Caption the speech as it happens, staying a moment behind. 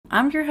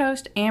I'm your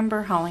host,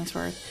 Amber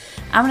Hollingsworth.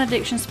 I'm an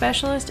addiction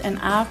specialist and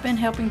I've been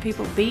helping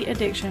people beat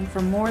addiction for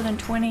more than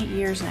 20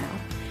 years now.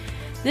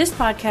 This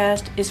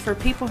podcast is for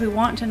people who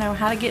want to know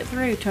how to get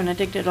through to an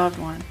addicted loved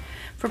one,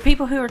 for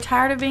people who are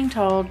tired of being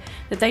told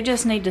that they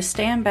just need to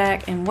stand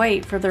back and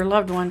wait for their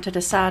loved one to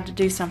decide to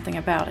do something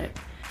about it.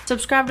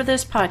 Subscribe to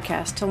this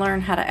podcast to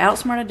learn how to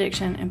outsmart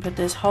addiction and put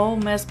this whole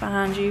mess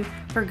behind you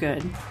for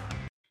good.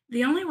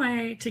 The only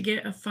way to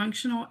get a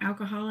functional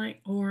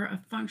alcoholic or a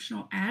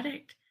functional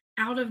addict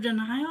out of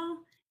denial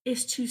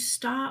is to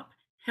stop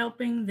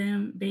helping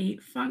them be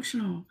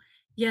functional.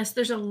 Yes,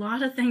 there's a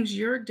lot of things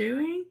you're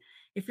doing,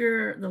 if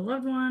you're the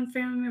loved one,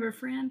 family member,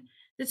 friend,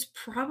 that's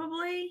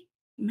probably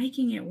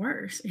making it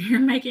worse.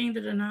 You're making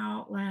the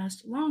denial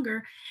last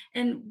longer,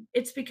 and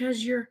it's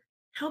because you're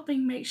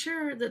helping make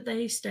sure that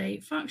they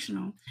stay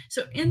functional.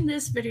 So in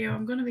this video,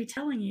 I'm going to be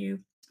telling you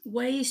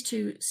ways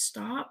to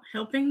stop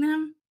helping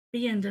them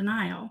be in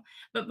denial.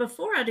 But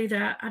before I do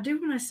that, I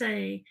do want to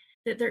say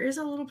that there is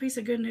a little piece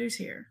of good news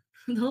here.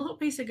 The little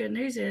piece of good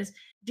news is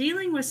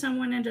dealing with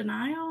someone in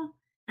denial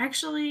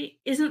actually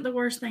isn't the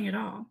worst thing at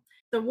all.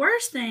 The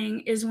worst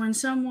thing is when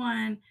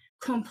someone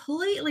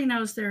completely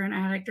knows they're an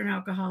addict or an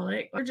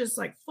alcoholic, or just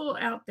like full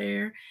out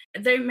there.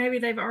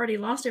 They've already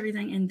lost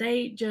everything and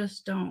they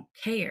just don't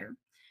care.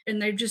 And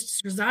they've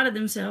just resided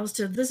themselves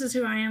to, this is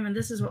who I am and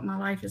this is what my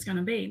life is going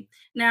to be.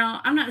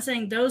 Now, I'm not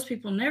saying those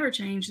people never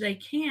change. They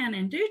can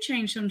and do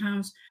change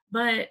sometimes,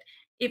 but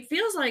it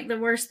feels like the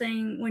worst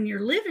thing when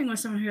you're living with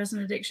someone who has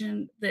an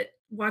addiction, that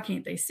why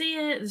can't they see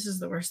it? This is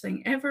the worst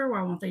thing ever.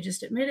 Why won't they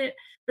just admit it?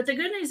 But the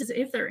good news is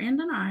if they're in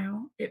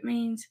denial, it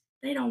means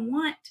they don't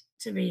want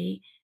to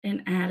be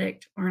an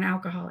addict or an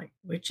alcoholic,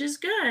 which is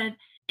good.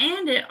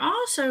 And it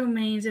also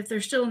means if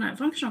they're still in that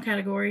functional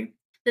category,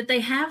 that they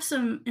have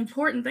some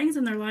important things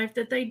in their life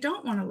that they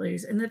don't want to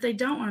lose and that they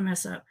don't want to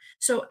mess up.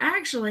 So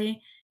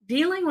actually,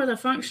 dealing with a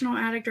functional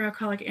addict or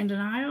alcoholic in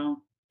denial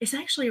is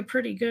actually a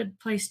pretty good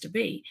place to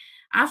be.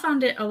 I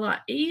find it a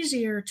lot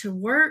easier to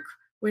work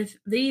with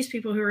these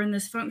people who are in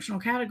this functional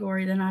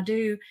category than I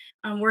do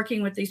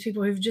working with these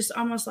people who've just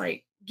almost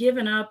like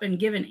given up and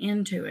given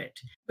into it,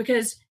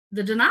 because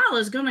the denial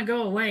is going to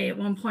go away at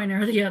one point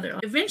or the other.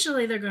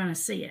 Eventually, they're going to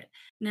see it.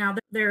 Now,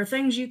 there are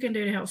things you can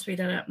do to help speed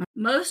that up.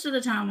 Most of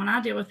the time when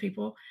I deal with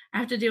people, I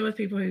have to deal with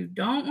people who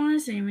don't want to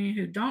see me,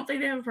 who don't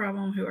think they have a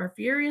problem, who are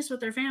furious with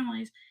their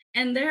families.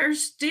 And there are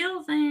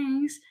still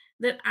things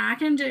that I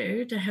can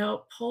do to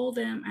help pull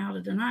them out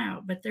of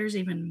denial. But there's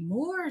even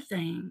more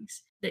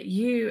things that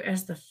you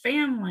as the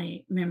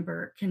family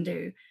member can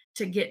do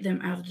to get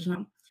them out of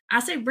denial. I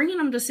say bringing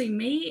them to see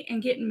me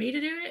and getting me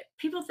to do it.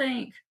 People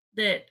think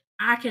that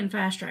I can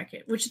fast track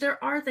it, which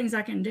there are things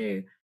I can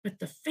do, but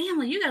the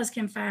family, you guys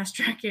can fast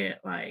track it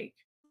like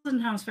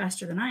sometimes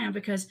faster than I am,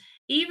 because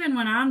even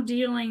when I'm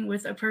dealing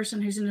with a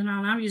person who's in denial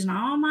and I'm using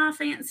all my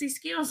fancy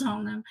skills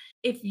on them,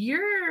 if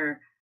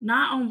you're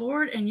not on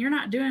board and you're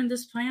not doing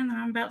this plan that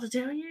I'm about to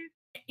tell you,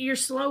 you're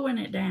slowing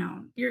it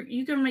down. You're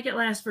going to make it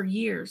last for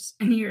years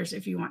and years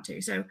if you want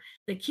to. So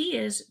the key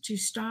is to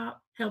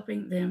stop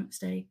helping them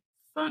stay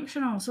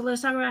functional. So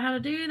let's talk about how to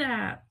do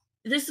that.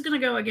 This is going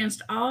to go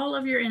against all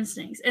of your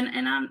instincts. And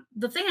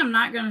the thing I'm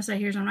not going to say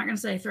here is I'm not going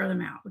to say throw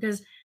them out,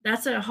 because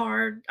that's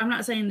I'm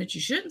not saying that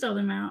you shouldn't throw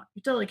them out.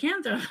 You totally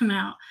can throw them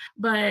out.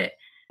 But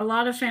a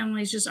lot of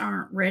families just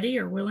aren't ready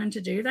or willing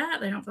to do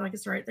that. They don't feel like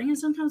it's the right thing. And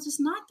sometimes it's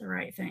not the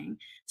right thing.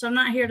 So I'm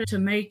not here to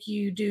make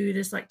you do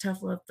this like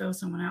tough love, throw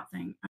someone out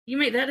thing. You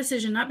make that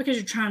decision not because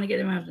you're trying to get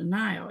them out of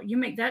denial. You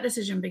make that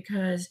decision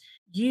because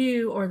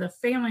you or the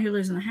family who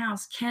lives in the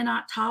house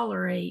cannot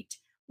tolerate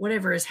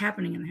whatever is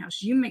happening in the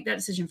house. You make that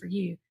decision for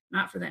you,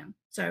 not for them.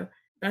 So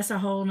that's a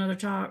whole nother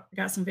talk. I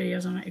got some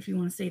videos on it if you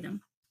want to see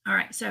them. All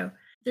right. So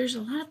there's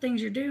a lot of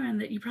things you're doing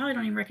that you probably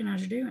don't even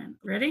recognize you're doing.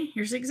 Ready?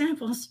 Here's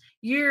examples.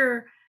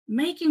 You're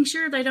making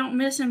sure they don't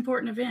miss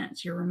important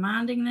events. You're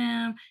reminding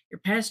them, you're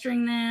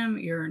pestering them,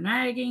 you're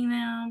nagging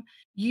them.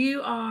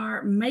 You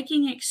are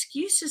making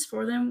excuses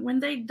for them when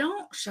they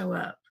don't show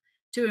up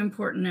to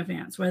important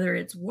events, whether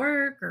it's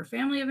work or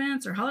family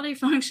events or holiday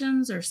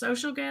functions or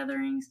social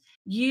gatherings.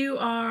 You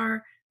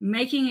are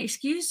making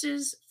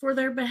excuses for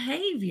their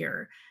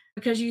behavior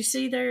because you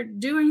see they're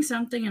doing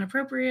something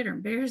inappropriate or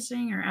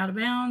embarrassing or out of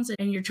bounds,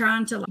 and you're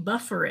trying to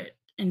buffer it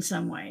in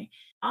some way.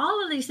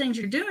 All of these things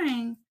you're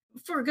doing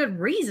for a good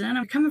reason.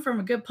 I'm coming from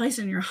a good place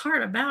in your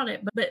heart about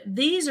it, but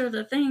these are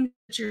the things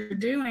that you're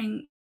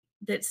doing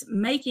that's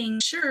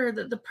making sure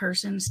that the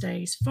person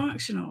stays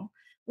functional,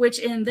 which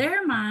in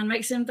their mind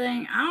makes them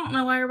think, I don't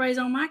know why everybody's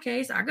on my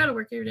case. I go to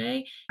work every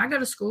day. I go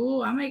to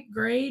school. I make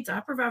grades. I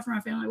provide for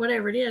my family,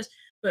 whatever it is.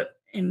 But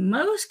in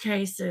most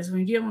cases, when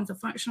you're dealing with a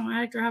functional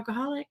addict or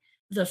alcoholic,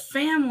 the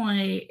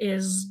family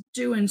is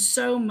doing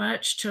so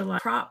much to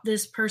prop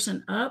this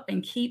person up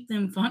and keep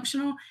them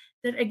functional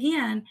that,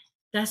 again,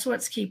 that's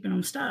what's keeping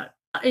them stuck.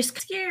 It's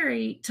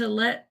scary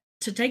to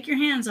take your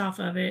hands off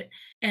of it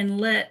and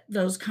let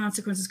those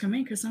consequences come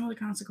in, because some of the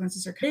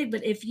consequences are big.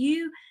 But if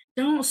you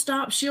don't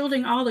stop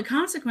shielding all the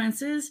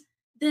consequences,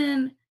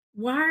 then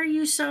why are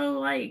you so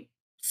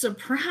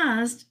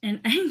surprised and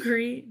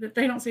angry that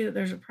they don't see that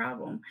there's a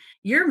problem.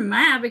 You're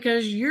mad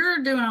because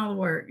you're doing all the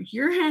work,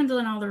 you're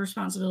handling all the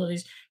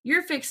responsibilities,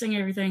 you're fixing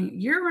everything,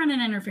 you're running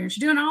interference,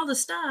 you're doing all the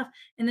stuff,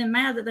 and then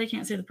mad that they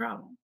can't see the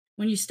problem.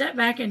 When you step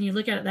back and you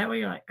look at it that way,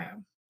 you're like,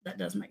 oh, that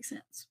does make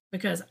sense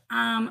because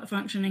I'm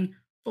functioning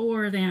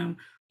for them.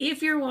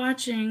 If you're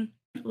watching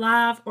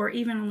live or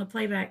even on the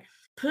playback,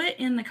 put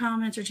in the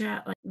comments or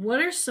chat, like,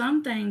 what are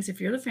some things, if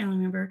you're the family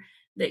member,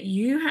 that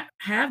you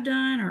have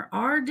done or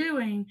are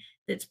doing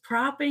that's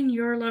propping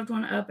your loved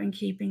one up and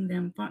keeping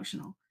them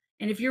functional.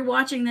 And if you're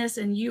watching this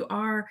and you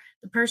are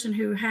the person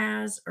who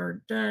has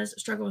or does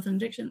struggle with an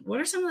addiction, what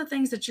are some of the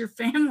things that your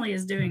family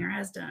is doing or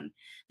has done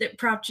that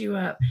propped you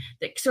up,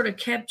 that sort of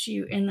kept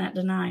you in that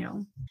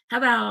denial? How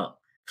about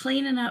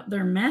cleaning up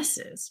their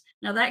messes?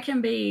 Now, that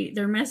can be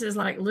their messes,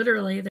 like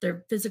literally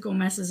their physical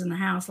messes in the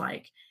house,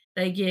 like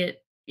they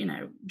get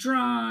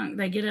drunk,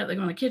 they get up, they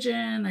go in the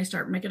kitchen, they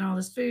start making all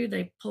this food,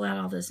 they pull out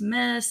all this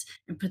mess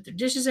and put their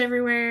dishes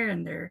everywhere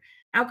and their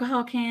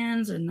alcohol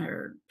cans and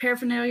their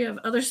paraphernalia of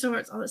other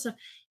sorts, all that stuff.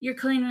 You're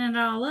cleaning it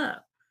all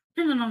up.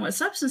 Depending on what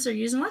substance they're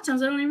using, a lot of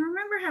times they don't even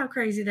remember how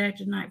crazy they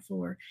acted the night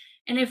before.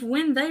 And if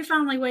when they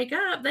finally wake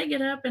up, they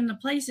get up and the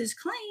place is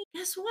clean,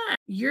 guess what?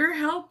 You're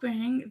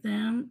helping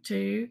them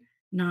to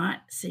not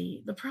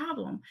see the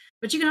problem.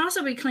 But you can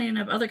also be cleaning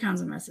up other kinds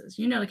of messes.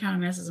 You know the kind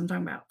of messes I'm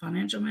talking about: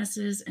 financial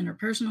messes,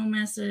 interpersonal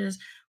messes,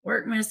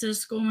 work messes,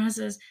 school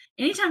messes.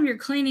 Anytime you're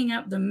cleaning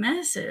up the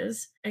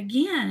messes,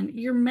 again,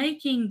 you're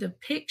making the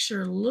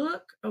picture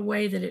look a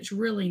way that it's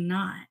really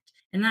not.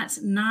 And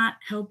that's not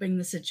helping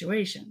the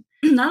situation.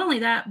 Not only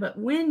that, but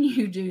when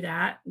you do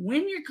that,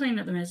 when you're cleaning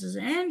up the messes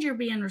and you're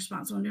being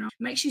responsible, it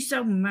makes you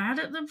so mad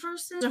at the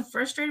person, so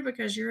frustrated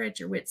because you're at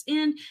your wit's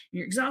end,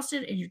 you're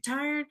exhausted and you're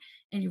tired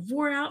and you've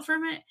wore out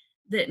from it,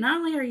 that not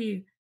only are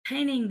you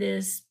painting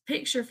this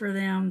picture for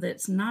them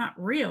that's not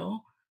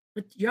real,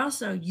 but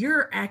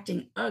you're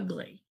acting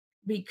ugly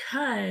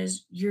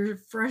because you're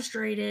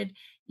frustrated,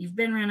 you've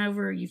been run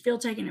over, you feel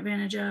taken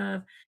advantage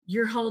of,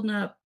 you're holding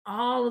up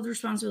all of the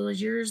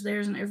responsibilities, yours,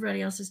 theirs, and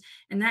everybody else's.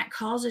 And that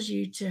causes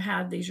you to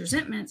have these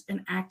resentments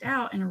and act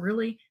out in a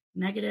really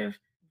negative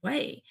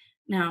way.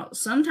 Now,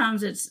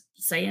 sometimes it's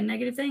saying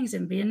negative things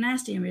and being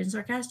nasty and being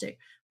sarcastic,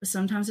 but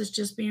sometimes it's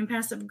just being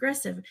passive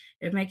aggressive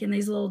and making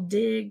these little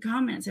dig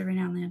comments every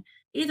now and then.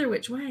 Either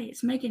which way,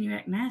 it's making you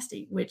act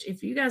nasty, which,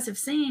 if you guys have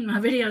seen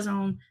my videos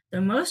on the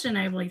most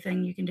enabling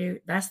thing you can do,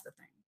 that's the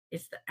thing.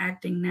 It's the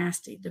acting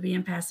nasty, the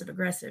being passive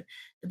aggressive,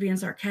 the being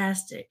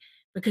sarcastic,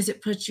 because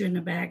it puts you in the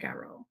bad guy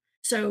role.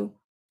 So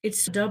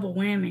it's a double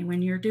whammy.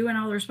 When you're doing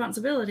all the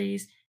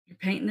responsibilities, you're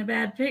painting the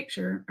bad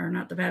picture, or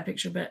not the bad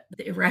picture, but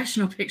the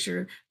irrational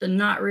picture, the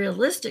not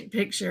realistic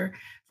picture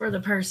for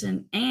the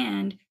person,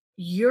 and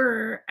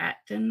you're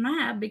acting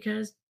mad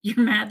because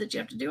you're mad that you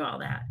have to do all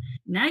that.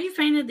 Now you've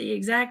painted the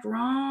exact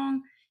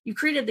wrong, you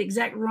created the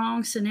exact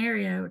wrong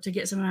scenario to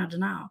get someone out of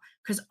denial,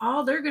 because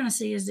all they're going to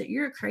see is that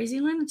you're a crazy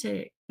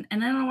lunatic.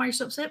 And I don't know why you're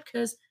so upset,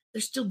 because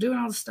they're still doing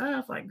all the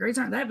stuff, like grades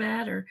aren't that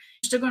bad, or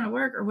still going to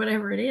work, or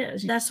whatever it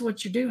is. That's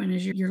what you're doing,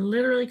 is you're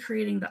literally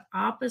creating the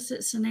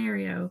opposite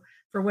scenario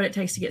for what it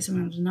takes to get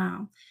someone to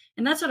denial.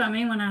 And that's what I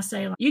mean when I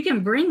say, like, you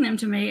can bring them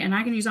to me and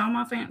I can use all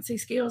my fancy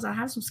skills. I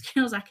have some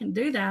skills, I can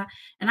do that,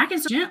 and I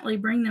can gently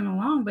bring them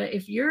along. But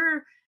if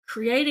you're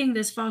creating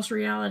this false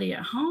reality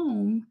at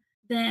home,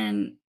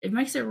 then it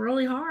makes it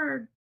really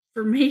hard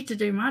for me to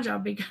do my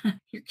job, because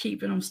you're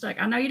keeping them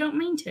stuck. I know you don't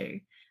mean to.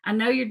 I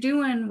know you're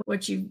doing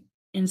what you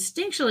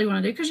instinctually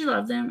want to do because you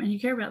love them and you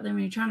care about them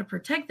and you're trying to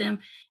protect them.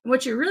 And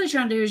what you're really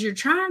trying to do is you're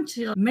trying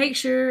to make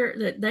sure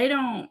that they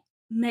don't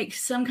make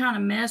some kind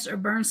of mess or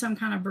burn some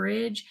kind of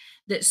bridge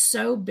that's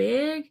so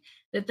big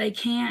that they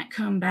can't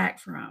come back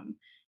from.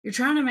 You're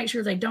trying to make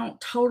sure they don't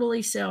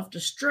totally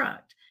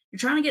self-destruct. You're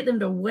trying to get them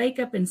to wake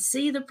up and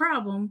see the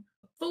problem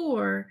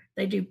before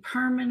they do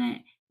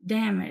permanent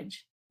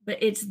damage. But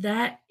it's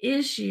that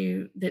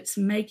issue that's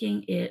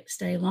making it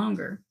stay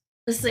longer.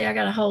 Let's see, I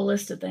got a whole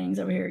list of things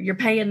over here. You're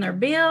paying their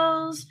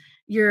bills,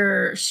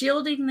 you're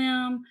shielding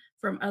them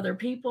from other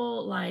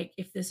people. Like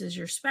if this is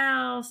your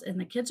spouse and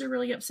the kids are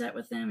really upset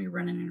with them, you're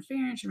running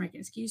interference, you're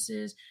making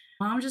excuses.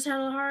 Mom just had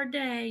a hard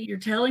day. You're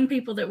telling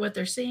people that what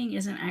they're seeing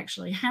isn't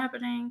actually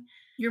happening.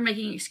 You're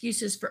making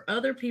excuses for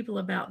other people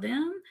about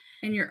them.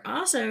 And you're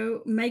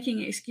also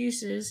making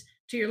excuses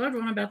to your loved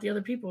one about the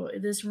other people.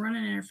 This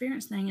running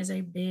interference thing is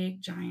a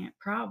big, giant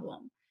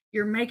problem.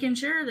 You're making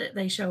sure that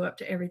they show up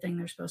to everything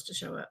they're supposed to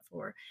show up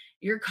for.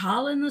 You're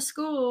calling the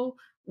school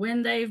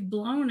when they've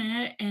blown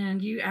it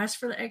and you ask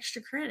for the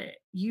extra credit.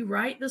 You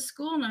write the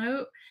school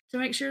note to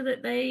make sure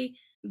that they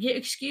get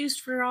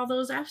excused for all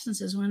those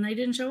absences when they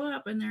didn't show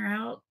up and they're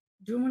out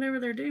doing whatever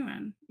they're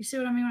doing. You see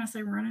what I mean when I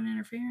say running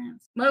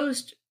interference?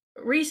 Most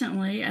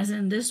recently, as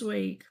in this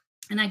week,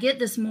 and I get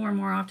this more and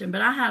more often,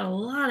 but I had a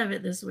lot of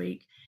it this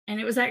week,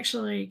 and it was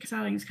actually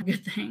exciting. It's a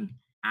good thing.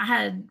 I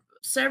had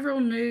several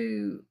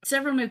new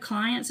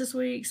clients this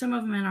week, some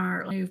of them in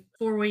our new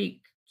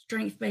 4-week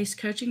strength-based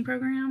coaching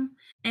program.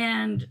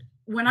 And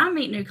when I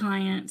meet new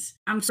clients,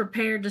 I'm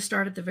prepared to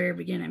start at the very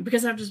beginning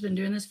because I've just been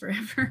doing this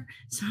forever.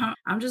 So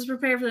I'm just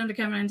prepared for them to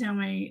come in and tell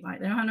me like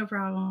they don't have no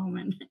problem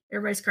and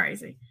everybody's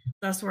crazy.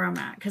 That's where I'm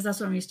at because that's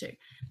what I'm used to.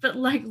 But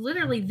like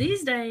literally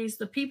these days,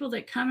 the people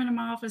that come into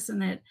my office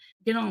and that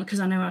get on, because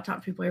I know I talk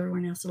to people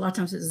everywhere now. So a lot of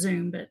times it's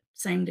Zoom, but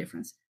same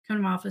difference. Come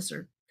to my office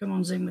or come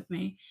on Zoom with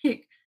me.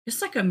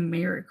 It's like a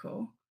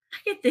miracle. I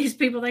get these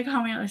people, they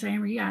call me out, they say,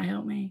 Amber, you gotta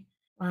help me.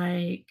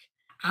 Like,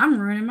 I'm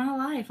ruining my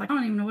life. Like, I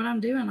don't even know what I'm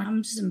doing. Like,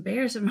 I'm just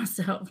embarrassing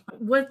myself.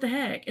 What the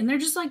heck? And they're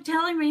just like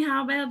telling me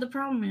how bad the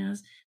problem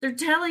is. They're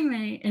telling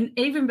me, and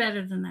even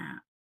better than that,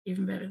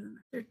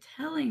 they're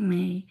telling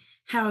me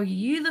how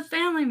you, the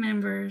family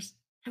members,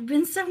 have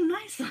been so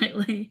nice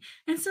lately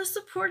and so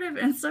supportive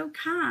and so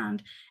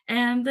kind,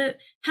 and that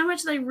how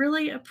much they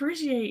really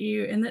appreciate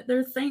you and that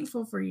they're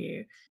thankful for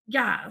you.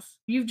 Guys,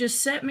 you've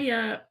just set me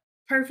up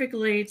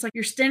perfectly. It's like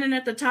you're standing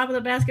at the top of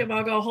the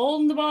basketball goal,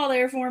 holding the ball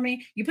there for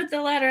me. You put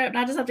the ladder up, and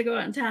I just have to go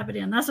out and tap it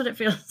in. That's what it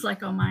feels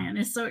like on my end.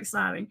 It's so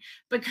exciting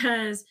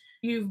because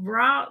you've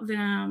brought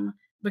them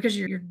because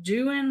you're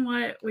doing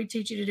what we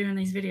teach you to do in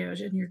these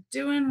videos, and you're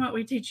doing what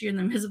we teach you in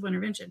the invisible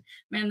intervention.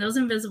 Man, those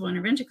invisible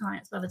intervention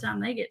clients, by the time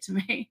they get to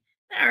me,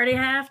 they're already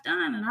half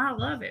done. And I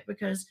love it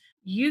because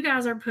you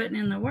guys are putting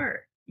in the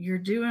work. You're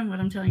doing what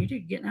I'm telling you to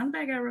do, getting out of the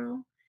bag I roll,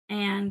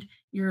 and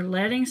you're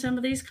letting some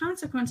of these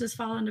consequences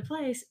fall into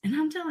place. And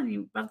I'm telling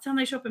you, by the time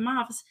they show up in my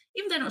office,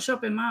 even if they don't show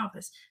up in my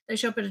office, they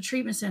show up at a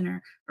treatment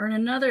center or in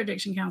another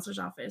addiction counselor's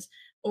office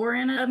or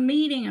in a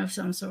meeting of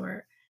some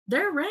sort,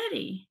 they're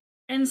ready.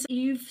 And so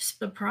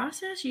the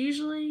process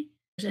usually,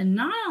 and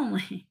not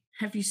only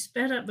have you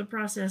sped up the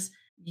process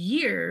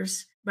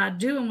years by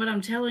doing what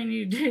I'm telling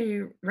you to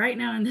do right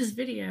now in this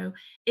video,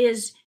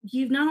 is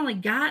you've not only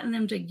gotten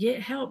them to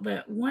get help,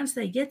 but once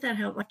they get that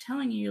help, like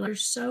telling you, they're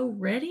so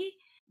ready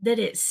that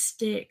it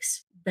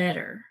sticks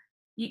better.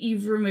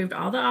 You've removed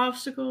all the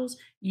obstacles,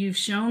 you've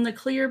shown the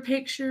clear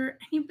picture, and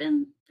you've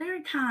been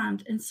very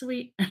kind and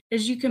sweet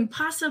as you can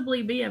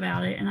possibly be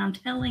about it. And I'm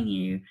telling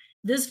you,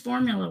 this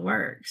formula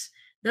works.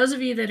 Those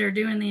of you that are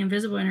doing the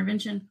invisible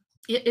intervention,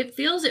 it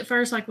feels at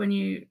first like when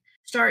you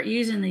start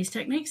using these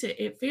techniques,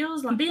 it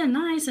feels like being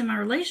nice and my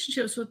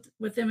relationships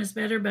with them is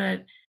better,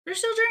 but they're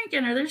still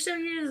drinking or they're still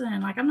using.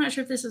 Like, I'm not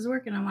sure if this is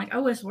working. I'm like,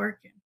 oh, it's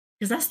working,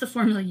 because that's the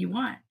formula you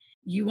want.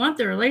 You want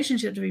the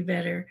relationship to be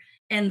better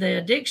and the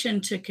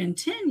addiction to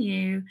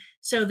continue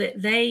so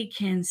that they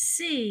can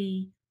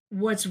see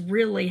what's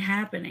really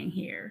happening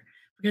here.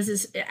 Because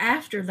it's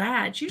after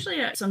that, it's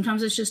usually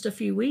sometimes it's just a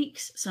few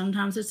weeks,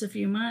 sometimes it's a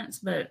few months,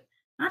 but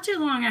not too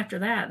long after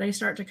that, they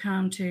start to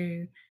come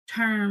to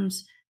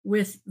terms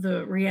with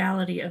the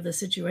reality of the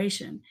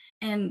situation.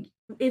 And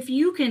if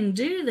you can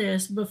do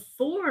this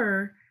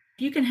before,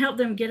 if you can help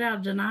them get out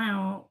of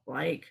denial,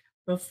 like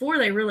before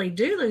they really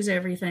do lose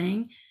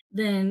everything,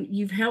 then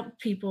you've helped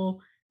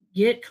people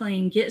get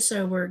clean, get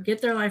sober,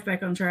 get their life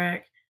back on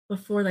track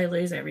before they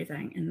lose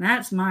everything. And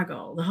that's my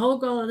goal. The whole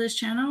goal of this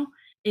channel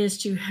is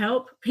to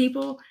help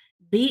people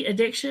beat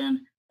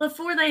addiction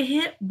before they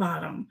hit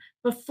bottom,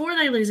 before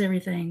they lose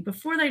everything,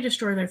 before they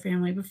destroy their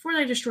family, before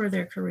they destroy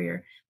their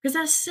career, because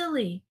that's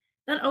silly.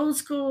 That old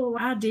school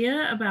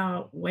idea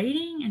about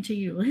waiting until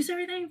you lose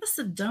everything, that's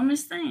the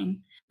dumbest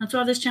thing. That's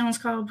why this channel is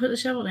called Put the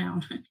Shovel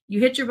Down.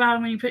 You hit your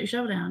bottom when you put your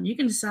shovel down. You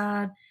can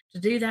decide to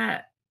do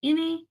that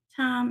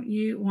anytime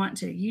you want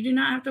to. You do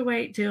not have to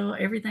wait till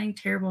everything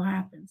terrible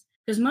happens,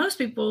 because most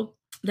people,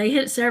 they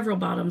hit several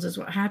bottoms is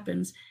what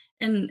happens,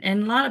 and a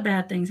lot of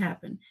bad things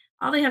happen.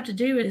 All they have to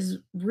do is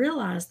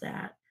realize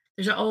that.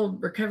 There's an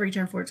old recovery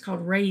term for it. It's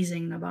called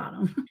raising the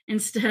bottom.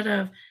 Instead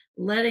of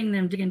letting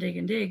them dig and dig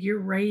and dig, you're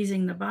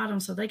raising the bottom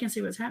so they can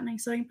see what's happening,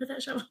 so they can put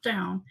that shovel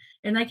down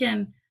and they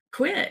can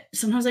quit.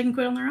 Sometimes they can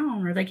quit on their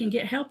own, or they can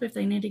get help if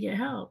they need to get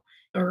help,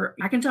 or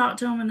I can talk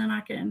to them and then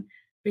I can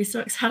be so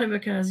excited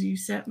because you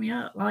set me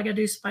up. All I got to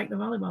do is spike the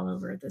volleyball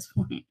over at this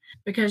point,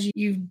 because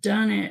you've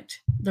done it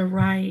the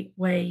right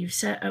way. You've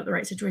set up the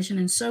right situation.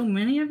 And so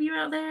many of you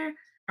out there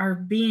are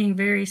being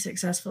very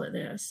successful at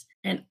this.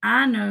 And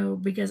I know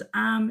because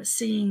I'm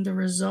seeing the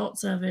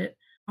results of it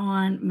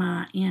on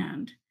my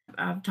end.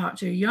 I've talked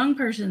to a young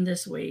person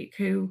this week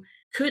who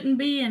couldn't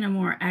be in a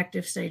more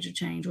active stage of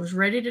change, was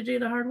ready to do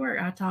the hard work.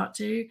 I talked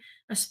to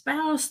a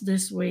spouse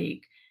this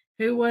week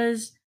who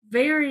was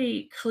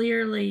very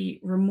clearly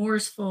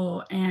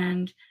remorseful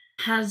and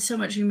had so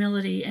much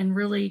humility and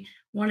really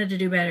wanted to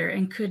do better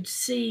and could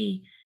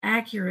see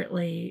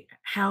accurately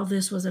how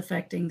this was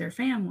affecting their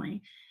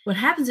family. What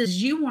happens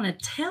is you want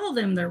to tell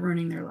them they're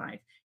ruining their life.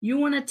 You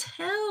want to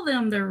tell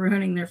them they're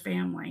ruining their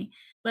family,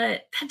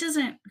 but that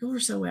doesn't go over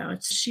so well.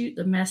 It's shoot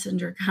the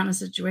messenger kind of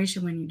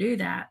situation when you do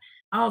that.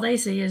 All they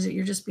see is that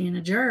you're just being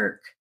a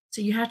jerk.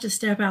 So you have to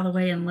step out of the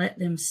way and let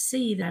them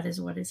see that is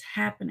what is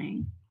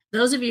happening.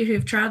 Those of you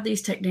who've tried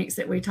these techniques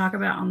that we talk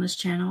about on this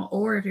channel,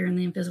 or if you're in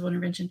the invisible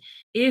intervention,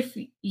 if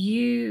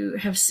you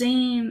have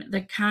seen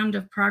the kind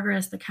of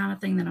progress, the kind of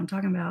thing that I'm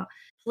talking about,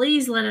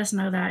 please let us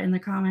know that in the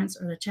comments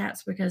or the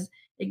chats, because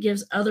it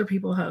gives other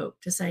people hope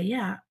to say,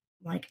 yeah,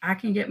 Like, I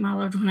can get my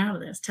loved one out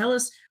of this. Tell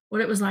us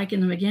what it was like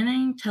in the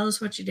beginning. Tell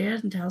us what you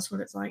did and tell us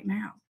what it's like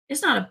now.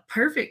 It's not a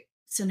perfect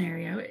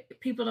scenario.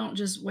 People don't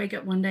just wake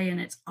up one day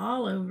and it's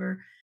all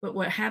over. But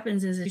what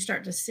happens is you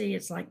start to see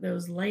it's like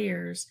those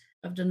layers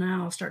of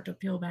denial start to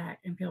peel back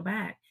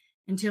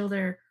until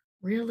they're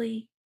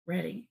really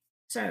ready.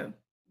 So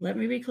let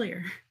me be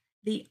clear.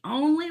 The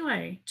only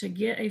way to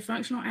get a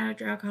functional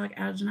addict or alcoholic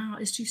out of denial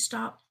is to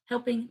stop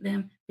helping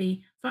them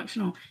be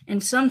functional.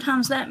 And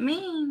sometimes that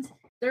means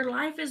their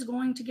life is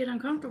going to get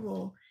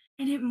uncomfortable.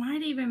 And it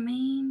might even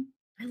mean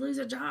they lose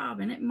a job.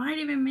 And it might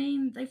even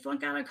mean they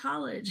flunk out of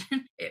college.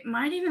 And it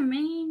might even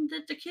mean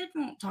that the kid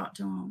won't talk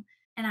to them.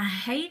 And I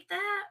hate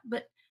that.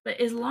 But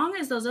as long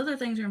as those other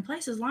things are in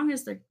place, as long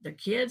as the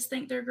kids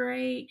think they're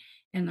great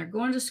and they're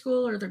going to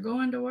school or they're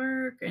going to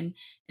work and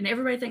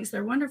everybody thinks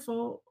they're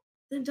wonderful,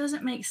 it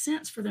doesn't make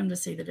sense for them to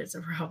see that it's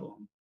a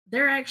problem.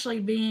 They're actually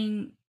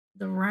being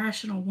the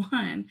rational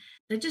one.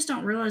 They just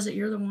don't realize that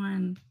you're the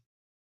one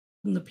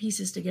putting the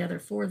pieces together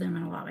for them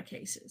in a lot of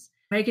cases.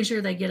 Making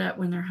sure they get up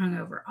when they're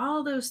hungover.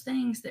 All those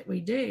things that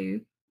we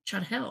do try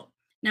to help.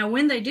 Now,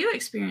 when they do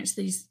experience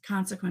these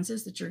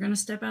consequences that you're going to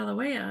step out of the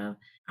way of,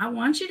 I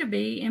want you to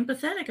be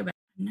empathetic about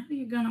it. I know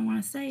you're going to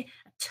want to say,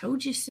 I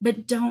told you so,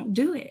 but don't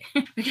do it.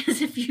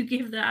 Because if you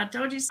give the I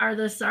told you so, or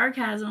the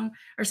sarcasm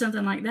or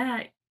something like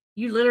that,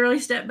 you literally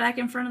step back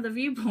in front of the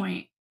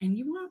viewpoint and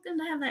you want them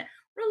to have that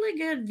really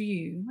good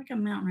view, like a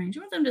mountain range.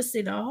 You want them to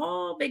see the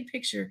whole big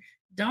picture.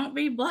 Don't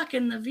be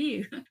blocking the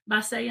view by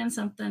saying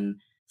something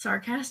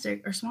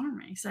sarcastic or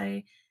smarmy.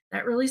 Say,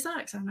 that really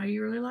sucks. I know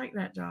you really like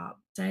that job.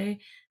 Say,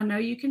 I know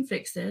you can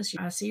fix this.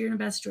 I see you're in a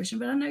bad situation,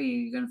 but I know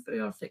you're going to be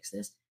able to fix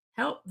this.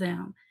 Help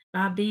them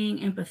by being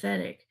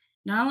empathetic.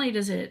 Not only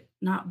does it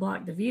not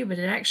block the view, but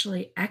it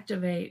actually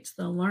activates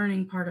the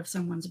learning part of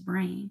someone's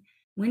brain.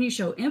 When you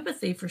show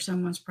empathy for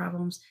someone's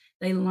problems,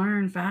 they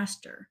learn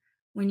faster.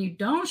 When you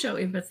don't show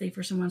empathy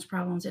for someone's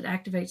problems, it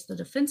activates the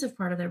defensive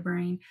part of their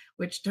brain,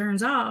 which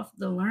turns off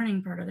the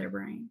learning part of their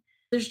brain.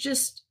 There's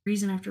just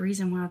reason after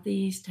reason why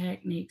these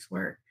techniques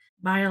work.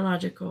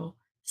 Biological,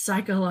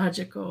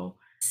 psychological,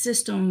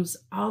 systems,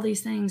 all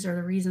these things are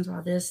the reasons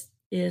why this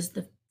is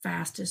the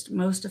fastest,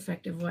 most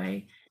effective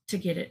way to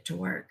get it to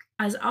work.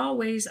 As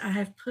always, I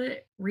have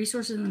put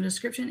resources in the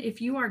description. If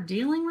you are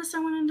dealing with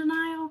someone in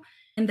denial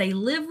and they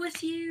live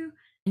with you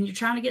and you're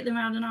trying to get them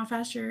out of denial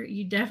faster,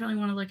 you definitely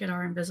want to look at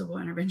our Invisible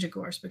Intervention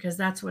course because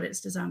that's what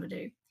it's designed to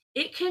do.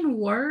 It can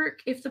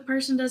work if the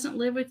person doesn't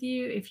live with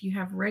you, if you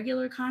have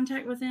regular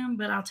contact with them,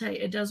 but I'll tell you,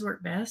 it does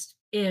work best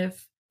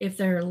if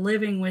they're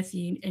living with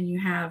you and you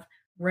have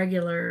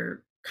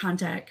regular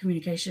contact,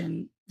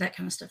 communication, that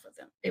kind of stuff with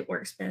them. It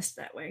works best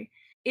that way.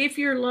 If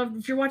you're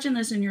watching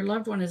this and your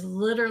loved one is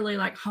literally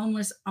like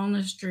homeless on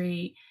the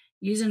street,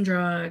 using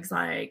drugs,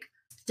 like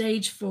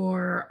stage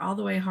 4, all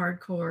the way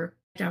hardcore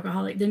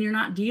alcoholic, then you're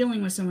not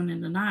dealing with someone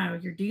in denial.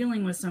 You're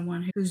dealing with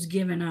someone who's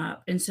given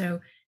up. And so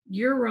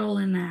your role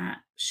in that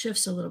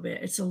shifts a little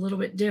bit. It's a little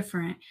bit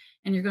different,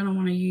 and you're going to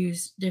want to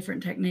use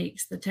different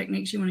techniques. The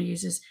techniques you want to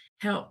use is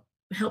help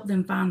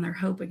them find their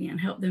hope again,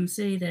 help them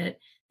see that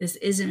this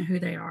isn't who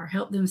they are,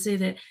 help them see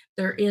that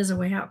there is a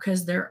way out,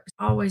 because there's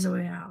always a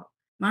way out.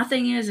 My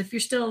thing is, if you're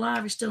still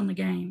alive, you're still in the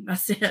game.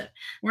 That's it.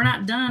 We're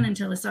not done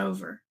until it's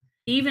over.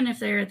 Even if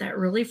they're at that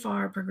really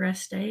far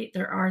progressed state,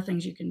 there are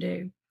things you can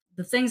do.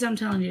 The things I'm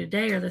telling you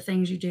today are the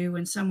things you do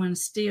when someone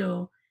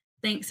still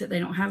thinks that they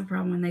don't have a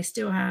problem and they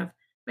still have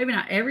maybe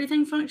not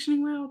everything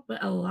functioning well,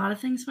 but a lot of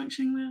things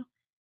functioning well.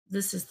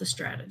 This is the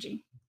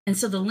strategy. And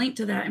so the link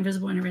to that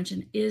Invisible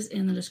Intervention is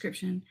in the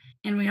description.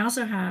 And we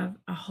also have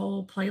a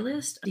whole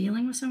playlist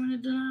dealing with someone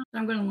in denial that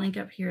I'm going to link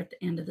up here at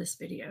the end of this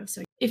video.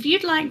 So if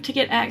you'd like to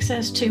get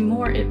access to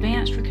more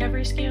advanced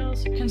recovery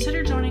skills,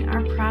 consider joining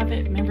our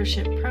private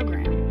membership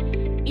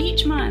program.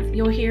 Each month,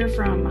 you'll hear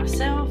from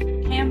myself,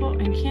 Campbell,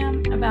 and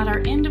Kim about our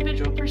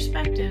individual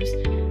perspectives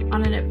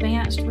on an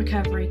advanced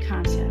recovery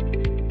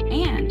concept.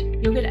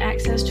 And you'll get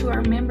access to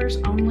our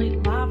members-only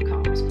live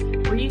calls,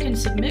 where you can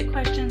submit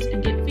questions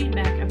and get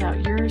feedback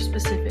about your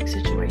specific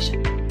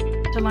situation.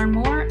 To learn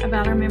more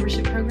about our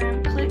membership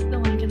program, click the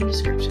link in the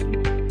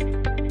description.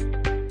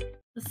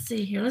 Let's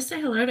see here. Let's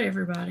say hello to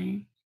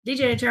everybody.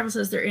 DJ Travel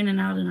says they're in and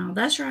out denial.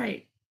 That's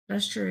right.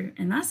 That's true.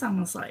 And that's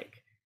almost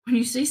like when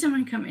you see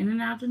someone come in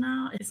and out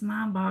denial, it's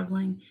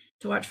mind-boggling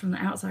to watch from the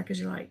outside, because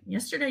you're like,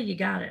 yesterday you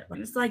got it. Like,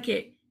 it's like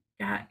it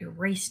got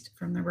erased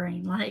from the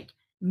brain, like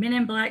Men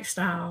in Black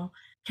style,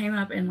 came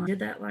up and did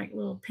that like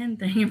little pin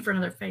thing in front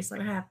of their face.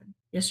 Like, what happened?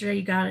 Yesterday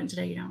you got it and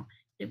today you don't.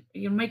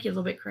 It'll make you a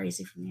little bit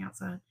crazy from the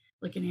outside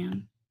looking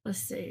in. Let's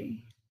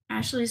see.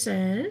 Ashley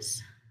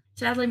says,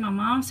 sadly, my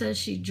mom says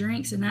she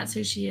drinks and that's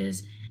who she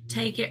is.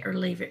 Take it or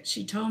leave it.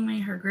 She told me,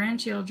 her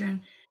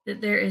grandchildren,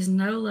 that there is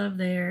no love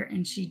there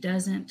and she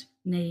doesn't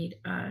need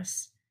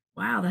us.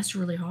 Wow, that's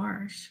really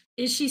harsh.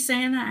 Is she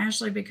saying that,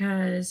 Ashley,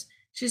 because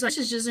she's like,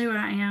 this is just who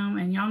I am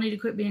and y'all need to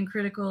quit being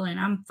critical and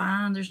I'm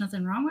fine, there's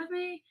nothing wrong with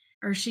me?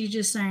 Or is she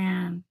just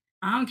saying,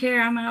 I don't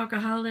care, I'm an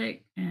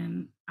alcoholic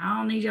and I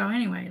don't need y'all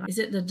anyway? Like, is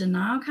it the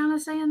denial kind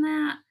of saying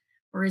that?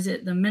 Or is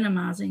it the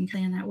minimizing,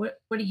 saying that? What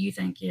do you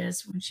think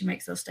is when she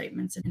makes those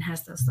statements and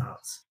has those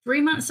thoughts?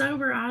 3 months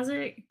sober,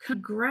 Isaac.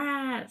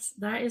 Congrats.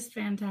 That is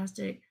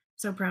fantastic.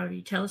 So proud of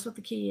you. Tell us what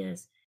the key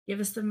is. Give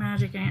us the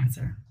magic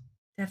answer.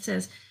 Steph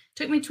says,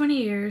 took me 20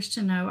 years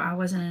to know I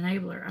was an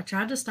enabler. I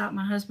tried to stop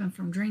my husband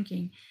from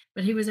drinking,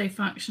 but he was a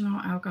functional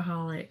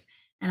alcoholic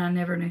and I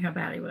never knew how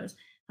bad he was.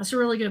 That's a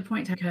really good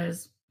point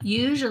because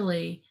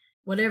usually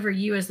whatever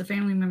you as the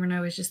family member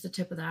know is just the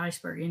tip of the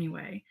iceberg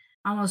anyway.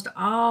 Almost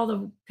all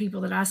the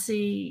people that I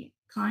see,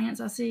 clients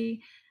I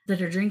see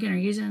that are drinking or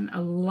using,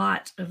 a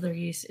lot of their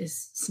use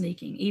is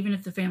sneaking. Even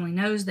if the family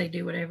knows they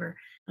do whatever,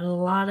 a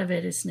lot of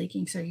it is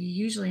sneaking. So you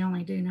usually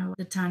only do know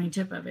the tiny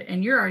tip of it.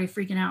 And you're already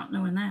freaking out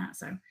knowing that.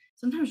 So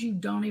sometimes you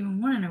don't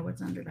even want to know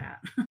what's under that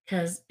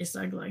because it's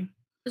ugly.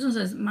 This one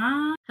says,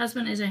 my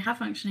husband is a high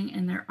functioning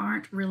and there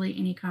aren't really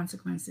any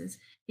consequences.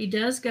 He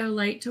does go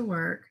late to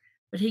work,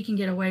 but he can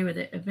get away with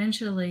it.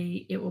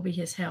 Eventually, it will be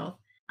his health.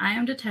 I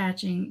am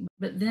detaching,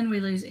 but then we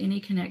lose any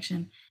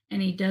connection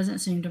and he doesn't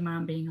seem to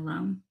mind being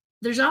alone.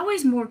 There's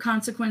always more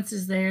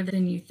consequences there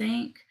than you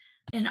think.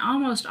 In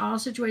almost all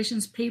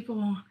situations,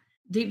 people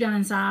deep down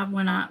inside,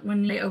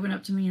 when they open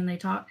up to me and they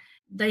talk,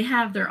 they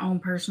have their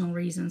own personal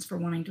reasons for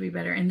wanting to be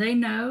better. And they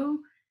know,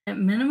 at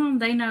minimum,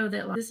 they know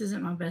that like, this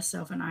isn't my best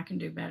self and I can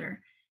do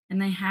better.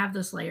 And they have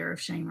this layer of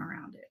shame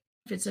around it.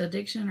 If it's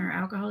addiction or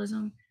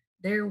alcoholism,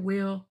 there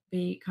will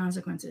be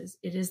consequences.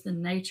 It is the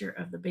nature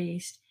of the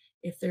beast.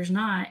 If there's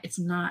not, it's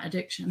not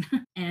addiction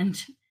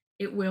and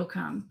it will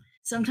come.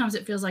 Sometimes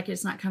it feels like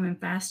it's not coming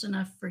fast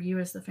enough for you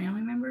as the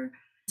family member.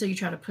 So you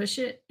try to push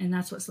it and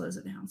that's what slows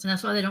it down. So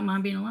that's why they don't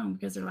mind being alone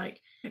because they're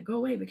like, go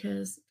away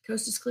because the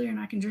coast is clear and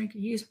I can drink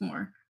and use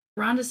more.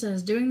 Rhonda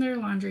says, doing their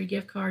laundry,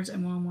 gift cards,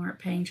 and Walmart,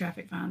 paying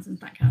traffic fines and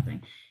that kind of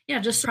thing. Yeah,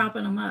 just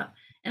propping them up.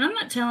 And I'm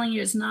not telling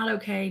you it's not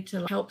okay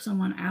to help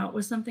someone out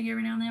with something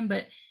every now and then,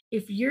 but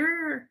if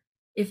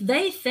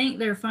they think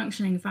they're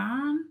functioning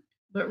fine,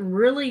 but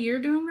really you're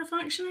doing the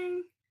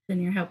functioning,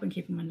 then you're helping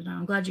keep them in the dial.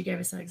 I'm glad you gave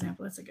us that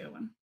example. That's a good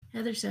one.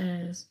 Heather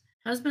says,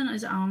 husband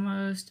is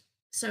almost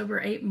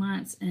sober 8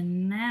 months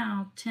and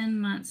now 10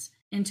 months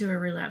into a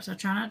relapse. I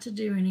try not to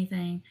do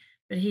anything,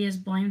 but he has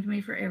blamed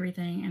me for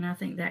everything. And I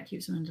think that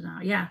keeps him in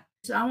denial. Yeah.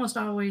 It's almost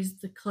always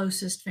the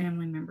closest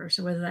family member.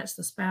 So whether that's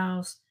the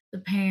spouse, the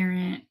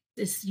parent,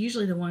 it's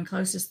usually the one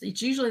closest.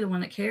 It's usually the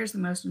one that cares the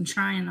most and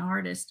trying the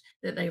hardest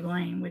that they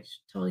blame, which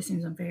totally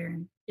seems unfair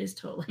and is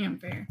totally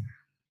unfair.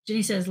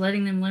 Jenny says,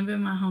 letting them live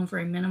in my home for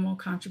a minimal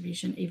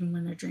contribution, even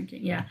when they're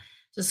drinking. Yeah.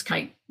 Just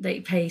like they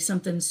pay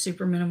something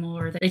super minimal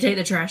or they take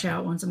the trash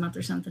out once a month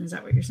or something. Is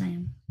that what you're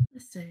saying?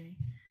 Let's see.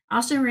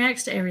 Austin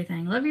reacts to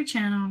everything. Love your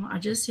channel. I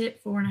just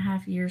hit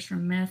 4.5 years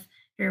from meth,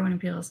 heroin,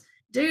 and pills.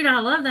 Dude, I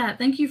love that.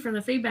 Thank you for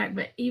the feedback.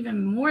 But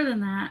even more than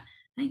that,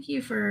 thank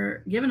you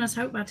for giving us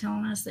hope by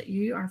telling us that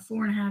you are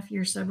 4.5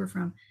 years sober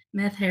from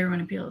meth, heroin,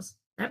 and pills.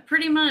 That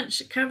pretty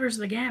much covers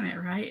the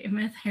gamut, right?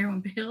 Meth,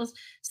 heroin, pills.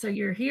 So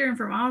you're hearing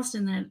from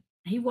Austin that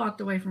he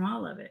walked away from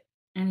all of it.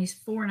 And he's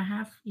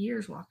 4.5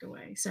 years walked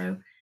away. So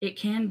it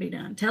can be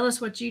done. Tell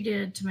us what you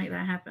did to make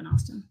that happen,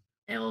 Austin.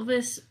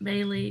 Elvis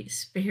Bailey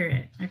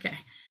Spirit. Okay.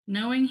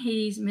 Knowing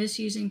he's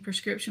misusing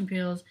prescription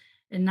pills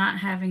and not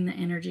having the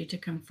energy to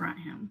confront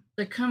him.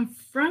 The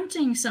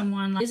confronting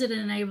someone, is it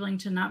enabling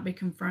to not be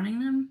confronting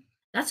them?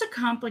 That's a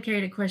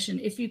complicated question.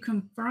 If you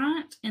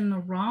confront in the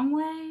wrong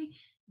way,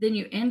 then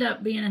you end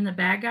up being in the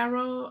bad guy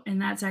role,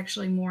 and that's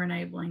actually more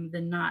enabling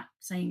than not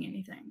saying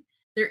anything.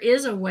 There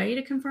is a way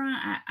to confront.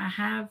 I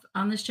have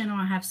on this channel,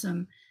 I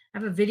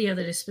have a video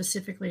that is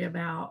specifically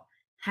about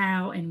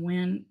how and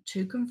when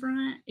to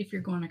confront if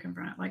you're going to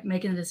confront, like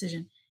making a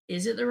decision.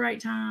 Is it the right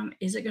time?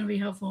 Is it going to be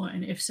helpful?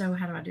 And if so,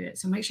 how do I do it?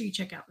 So make sure you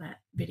check out that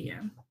video.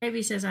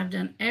 Baby says, I've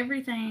done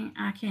everything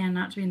I can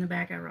not to be in the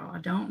bad guy role. I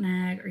don't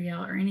nag or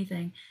yell or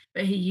anything,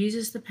 but he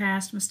uses the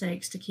past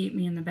mistakes to keep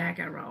me in the bad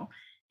guy role.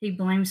 He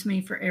blames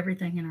me for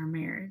everything in our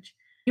marriage.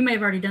 You may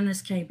have already done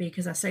this, KB,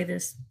 because I say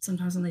this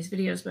sometimes on these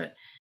videos, but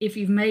if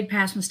you've made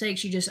past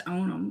mistakes, you just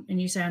own them and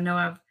you say, I know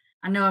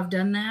I've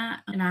done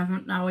that and I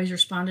haven't always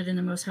responded in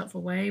the most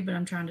helpful way, but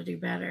I'm trying to do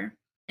better.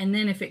 And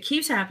then if it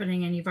keeps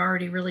happening and you've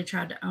already really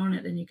tried to own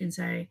it, then you can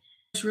say,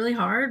 it's really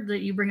hard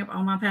that you bring up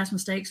all my past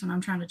mistakes when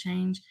I'm trying to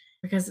change,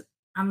 because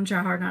I'm going to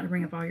try hard not to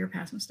bring up all your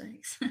past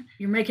mistakes.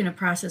 You're making a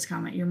process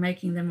comment. You're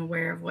making them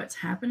aware of what's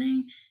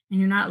happening, and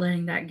you're not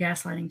letting that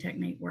gaslighting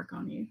technique work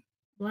on you.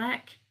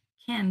 Black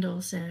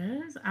Candle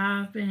says,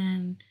 I've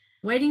been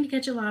waiting to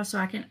catch a live so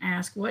I can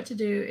ask what to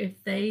do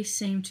if they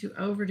seem to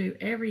overdo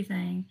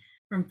everything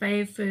from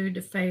fave food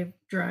to fave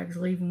drugs,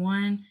 leave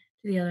one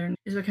to the other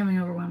is becoming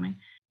overwhelming.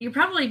 You're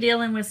probably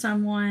dealing with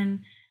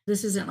someone,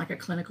 this isn't like a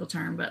clinical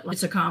term, but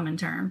it's a common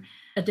term,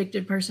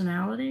 addicted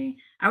personality.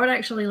 I would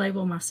actually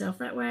label myself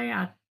that way.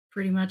 I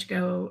pretty much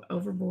go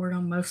overboard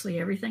on mostly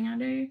everything I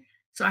do.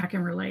 So I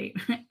can relate.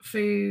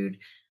 Food,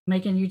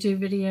 making YouTube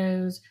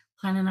videos,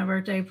 planning a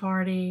birthday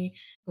party,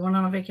 going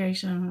on a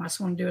vacation. I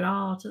just want to do it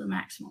all to the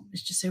maximum.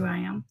 It's just who I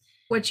am.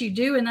 What you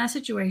do in that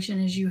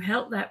situation is you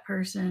help that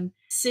person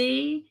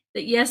see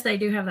that, yes, they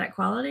do have that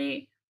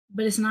quality,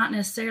 but it's not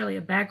necessarily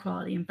a bad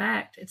quality. In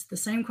fact, it's the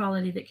same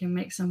quality that can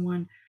make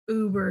someone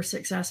uber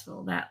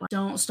successful, that like,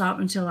 don't stop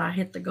until I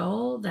hit the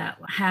goal, that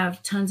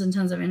have tons and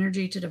tons of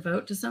energy to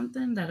devote to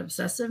something. That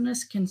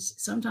obsessiveness can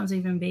sometimes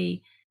even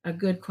be a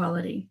good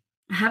quality.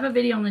 I have a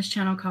video on this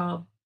channel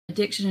called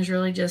Addiction is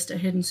Really Just a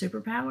Hidden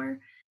Superpower.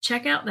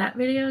 Check out that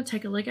video,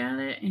 take a look at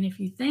it. And if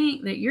you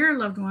think that your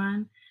loved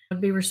one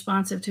would be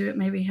responsive to it,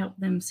 maybe help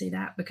them see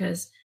that,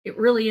 because it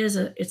really is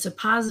it's a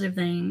positive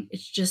thing.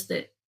 It's just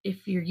that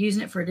if you're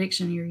using it for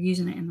addiction, you're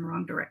using it in the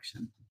wrong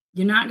direction.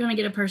 You're not going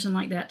to get a person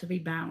like that to be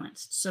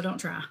balanced. So don't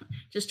try.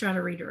 Just try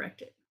to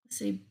redirect it. Let's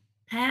see.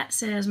 Pat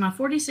says, my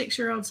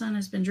 46-year-old son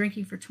has been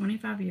drinking for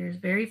 25 years,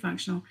 very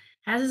functional,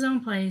 has his own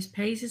place,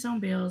 pays his own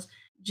bills,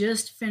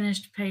 just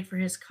finished paid for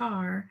his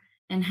car,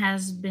 and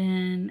has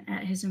been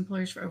at his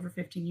employers for over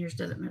 15 years,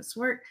 doesn't miss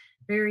work,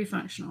 very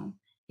functional.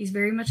 He's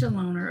very much a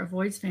loner,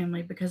 avoids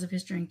family because of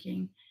his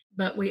drinking,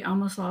 but we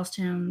almost lost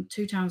him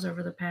 2 times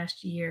over the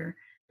past year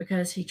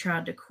because he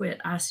tried to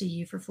quit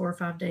ICU for 4 or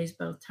 5 days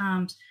both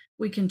times.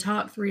 We can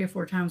talk 3 or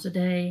 4 times a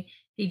day.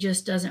 He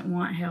just doesn't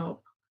want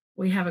help.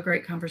 We have a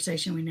great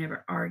conversation. We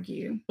never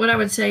argue. What I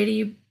would say to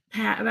you,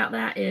 Pat, about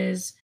that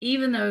is,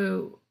 even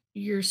though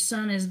your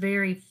son is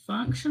very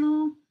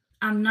functional,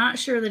 I'm not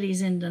sure that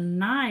he's in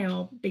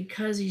denial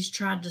because he's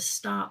tried to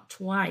stop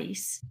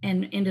twice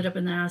and ended up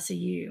in the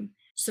ICU.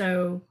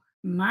 So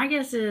my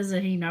guess is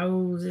that he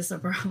knows it's a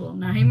problem.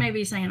 Now, he may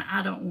be saying,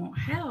 I don't want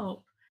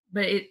help,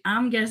 but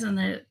I'm guessing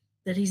that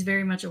he's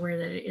very much aware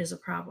that it is a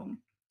problem.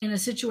 In a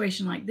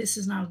situation like this,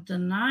 is not a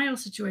denial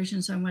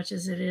situation so much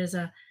as it is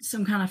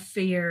some kind of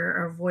fear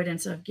or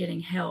avoidance of getting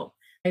help.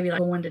 Maybe like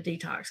going to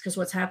detox, because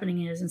what's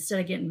happening is, instead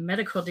of getting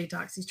medical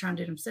detox, he's trying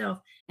to do it himself.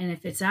 And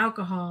if it's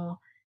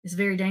alcohol, it's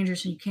very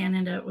dangerous and you can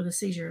end up with a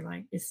seizure.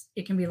 Like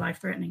it can be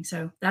life-threatening.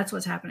 So that's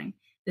what's happening.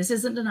 This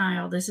isn't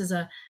denial. This is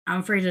I'm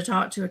afraid to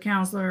talk to a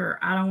counselor, or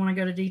I don't want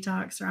to go to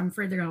detox, or I'm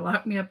afraid they're going to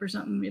lock me up or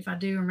something if I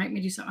do, or make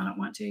me do something I don't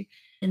want to.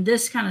 In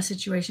this kind of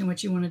situation,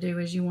 what you want to do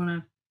is you want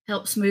to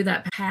help smooth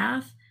that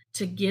path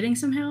to getting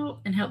some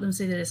help and help them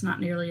see that it's not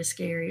nearly as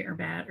scary or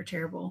bad or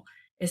terrible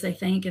as they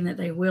think, and that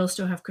they will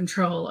still have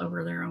control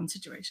over their own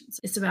situations.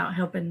 It's about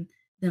helping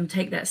them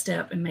take that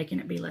step and making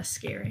it be less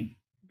scary.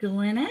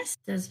 Glennis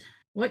says,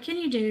 what can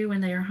you do when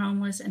they are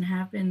homeless and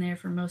have been there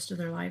for most of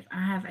their life?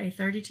 I have a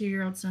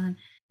 32-year-old son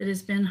that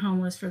has been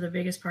homeless for the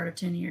biggest part of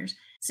 10 years.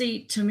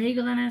 See, to me,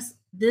 Glennis,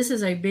 this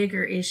is a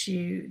bigger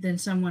issue than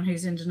someone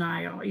who's in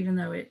denial, even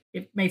though it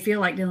may feel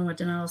like dealing with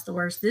denial is the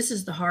worst. This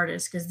is the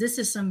hardest, because this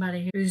is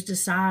somebody who's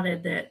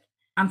decided that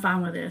I'm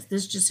fine with this.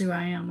 This is just who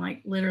I am.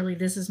 Like, literally,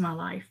 this is my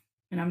life,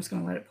 and I'm just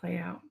going to let it play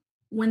out.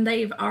 When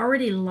they've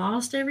already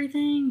lost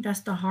everything,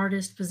 that's the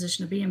hardest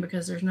position to be in,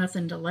 because there's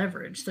nothing to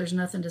leverage. There's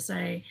nothing to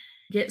say,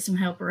 get some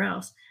help or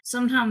else.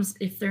 Sometimes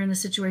if they're in the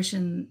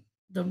situation,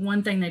 the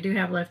one thing they do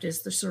have left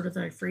is the sort of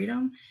their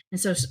freedom. And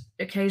so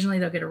occasionally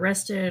they'll get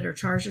arrested or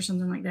charged or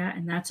something like that.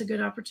 And that's a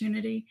good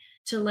opportunity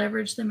to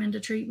leverage them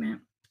into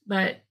treatment.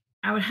 But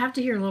I would have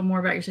to hear a little more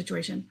about your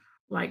situation.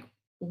 Like,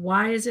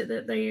 why is it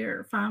that they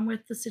are fine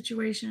with the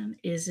situation?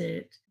 Is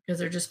it because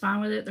they're just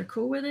fine with it? They're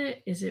cool with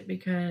it? Is it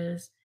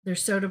because they're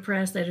so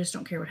depressed they just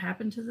don't care what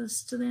happened to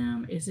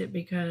them? Is it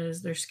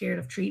because they're scared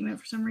of treatment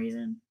for some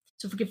reason?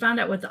 So if we could find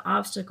out what the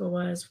obstacle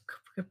was,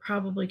 we could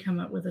probably come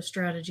up with a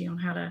strategy on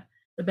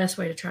the best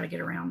way to try to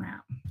get around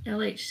that.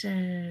 LH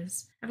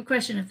says, I have a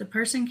question. If the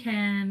person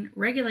can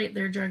regulate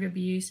their drug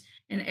abuse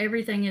and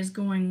everything is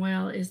going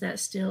well, is that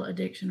still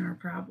addiction or a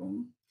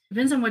problem?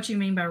 Depends on what you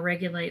mean by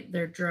regulate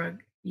their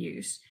drug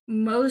use.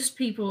 Most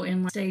people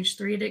in stage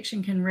 3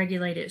 addiction can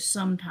regulate it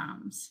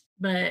sometimes,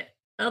 but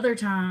other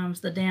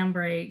times the dam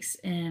breaks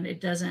and it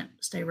doesn't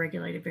stay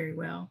regulated very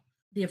well.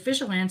 The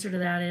official answer to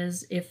that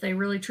is, if they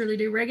really truly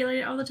do regulate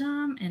it all the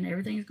time and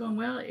everything is going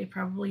well, it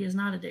probably is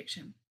not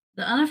addiction.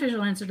 The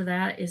unofficial answer to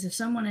that is, if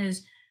someone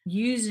is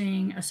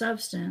using a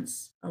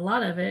substance, a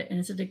lot of it, and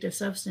it's addictive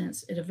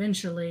substance,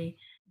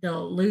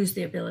 they'll lose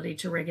the ability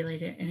to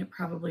regulate it, and it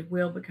probably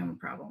will become a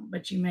problem.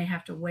 But you may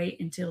have to wait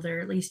until there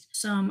are at least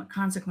some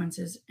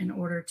consequences in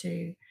order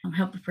to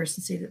help the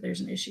person see that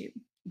there's an issue.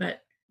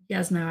 But you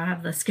guys know I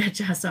have the sketch,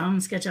 so I'm going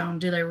to sketch on,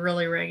 do they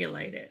really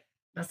regulate it?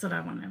 That's what I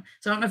want to know.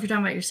 So I don't know if you're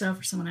talking about yourself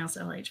or someone else,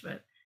 LH,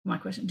 but my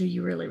question, do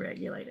you really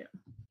regulate it?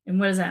 And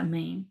what does that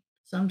mean?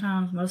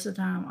 Sometimes, most of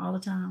the time, all the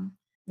time.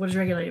 What does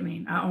regulated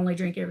mean? I only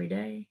drink every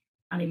day.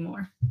 I need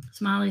more.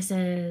 Smiley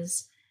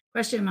says,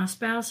 question, my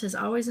spouse has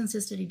always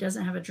insisted he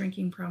doesn't have a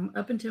drinking problem.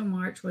 Up until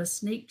March was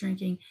sneak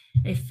drinking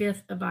a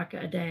fifth of vodka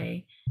a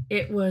day.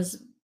 It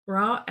was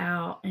brought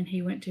out and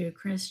he went to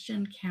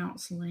Christian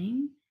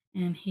counseling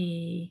and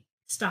he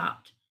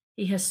stopped.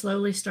 He has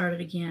slowly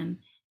started again.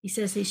 He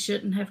says he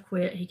shouldn't have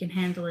quit. He can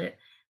handle it.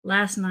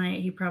 Last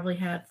night, he probably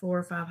had 4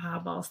 or 5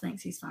 highballs,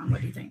 thinks he's fine.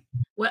 What do you think?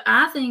 What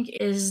I think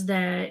is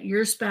that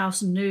your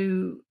spouse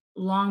knew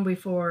long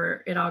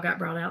before it all got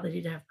brought out that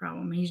he'd have a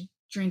problem. He's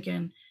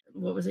drinking,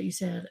 what was it you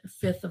said, a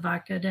fifth of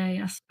vodka a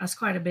day? That's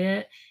quite a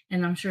bit.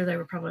 And I'm sure they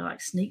were probably like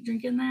sneak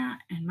drinking that.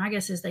 And my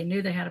guess is they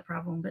knew they had a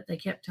problem, but they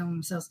kept telling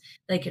themselves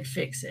they could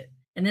fix it.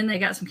 And then they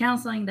got some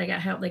counseling, they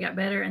got help, they got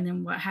better. And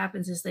then what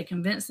happens is they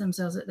convince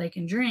themselves that they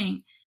can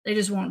drink. They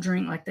just won't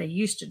drink like they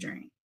used to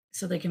drink.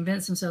 So they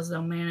convince themselves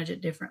they'll manage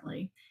it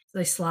differently. So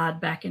they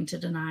slide back into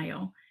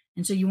denial.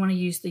 And so you want to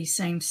use these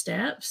same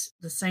steps,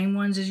 the same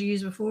ones as you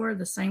used before,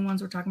 the same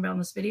ones we're talking about in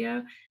this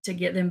video, to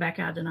get them back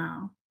out of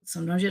denial.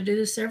 Sometimes you have to do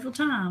this several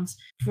times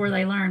before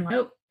they learn, like,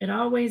 oh, it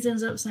always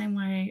ends up the same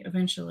way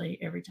eventually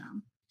every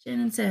time.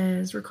 Shannon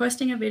says,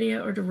 requesting a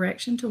video or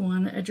direction to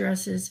one that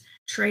addresses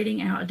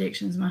trading out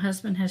addictions. My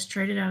husband has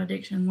traded out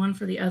addiction, one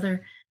for the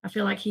other. I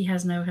feel like he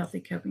has no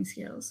healthy coping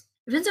skills.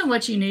 Depends on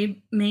what you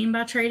mean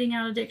by trading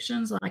out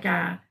addictions. Like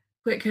I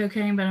quit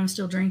cocaine, but I'm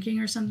still drinking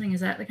or something.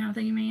 Is that the kind of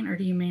thing you mean? Or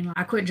do you mean like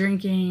I quit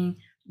drinking,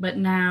 but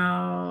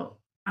now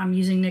I'm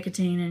using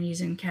nicotine and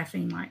using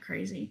caffeine like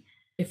crazy?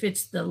 If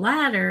it's the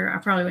latter,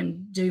 I probably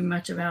wouldn't do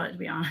much about it, to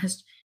be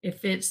honest.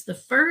 If it's the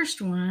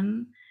first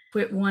one,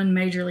 quit one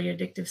majorly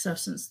addictive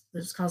substance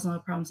that's causing a lot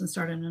of problems and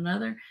start on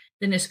another,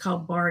 then it's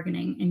called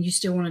bargaining, and you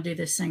still want to do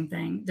the same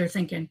thing. They're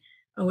thinking,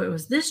 oh, it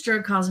was this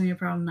drug causing me a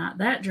problem, not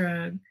that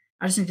drug.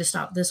 I just need to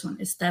stop this one.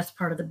 That's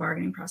part of the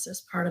bargaining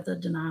process, part of the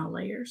denial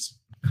layers.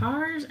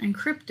 Cars and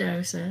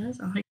crypto says,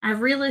 I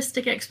have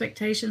realistic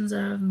expectations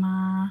of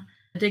my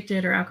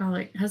addicted or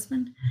alcoholic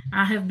husband.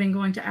 I have been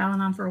going to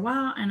Al-Anon for a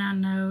while, and I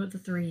know the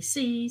 3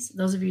 C's.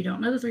 Those of you who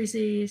don't know the 3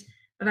 C's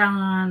of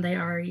Al-Anon, they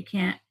are you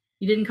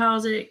didn't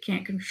cause it,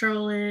 can't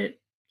control it,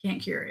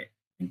 can't cure it.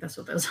 I think that's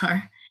what those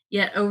are.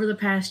 Yet over the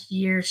past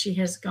year, she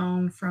has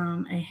gone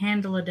from a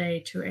handle a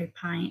day to a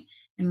pint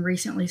and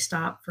recently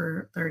stopped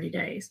for 30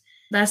 days.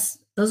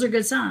 Those are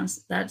good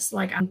signs. That's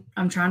like,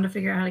 I'm trying to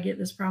figure out how to get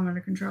this problem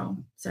under control.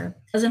 So it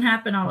doesn't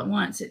happen all at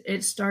once.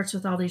 It starts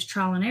with all these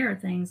trial and error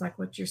things like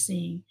what you're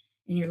seeing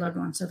in your loved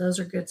one. So those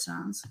are good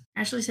signs.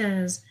 Ashley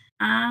says,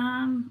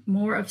 I'm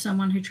more of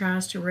someone who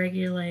tries to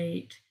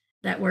regulate.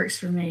 That works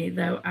for me,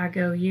 though I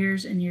go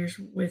years and years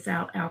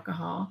without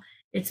alcohol.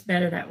 It's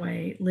better that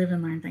way. Live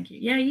and learn. Thank you.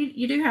 Yeah,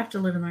 you do have to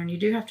live and learn. You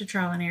do have to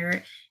trial and error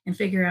it and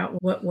figure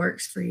out what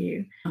works for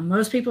you.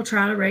 Most people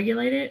try to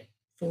regulate it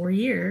for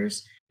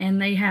years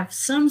and they have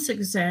some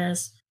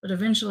success, but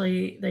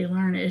eventually they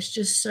learn it's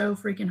just so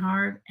freaking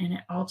hard and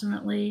it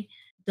ultimately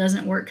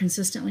doesn't work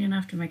consistently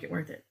enough to make it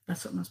worth it.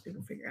 That's what most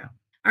people figure out.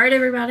 All right,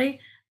 everybody.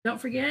 Don't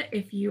forget,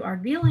 if you are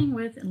dealing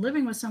with and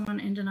living with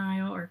someone in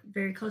denial or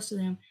very close to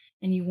them,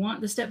 and you want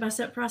the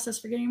step-by-step process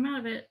for getting them out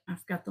of it,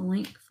 I've got the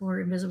link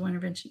for Invisible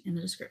Intervention in the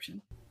description.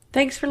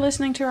 Thanks for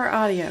listening to our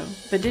audio.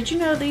 But did you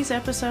know these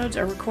episodes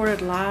are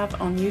recorded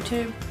live on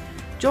YouTube?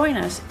 Join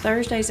us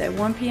Thursdays at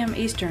 1 p.m.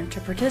 Eastern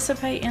to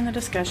participate in the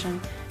discussion,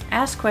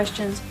 ask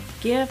questions,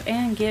 give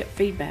and get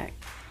feedback.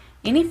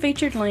 Any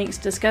featured links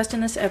discussed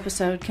in this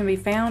episode can be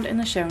found in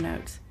the show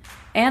notes.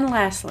 And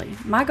lastly,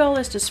 my goal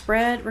is to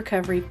spread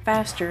recovery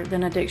faster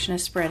than addiction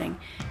is spreading,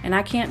 and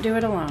I can't do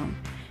it alone.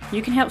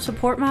 You can help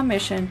support my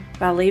mission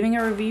by leaving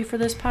a review for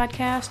this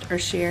podcast or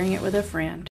sharing it with a friend.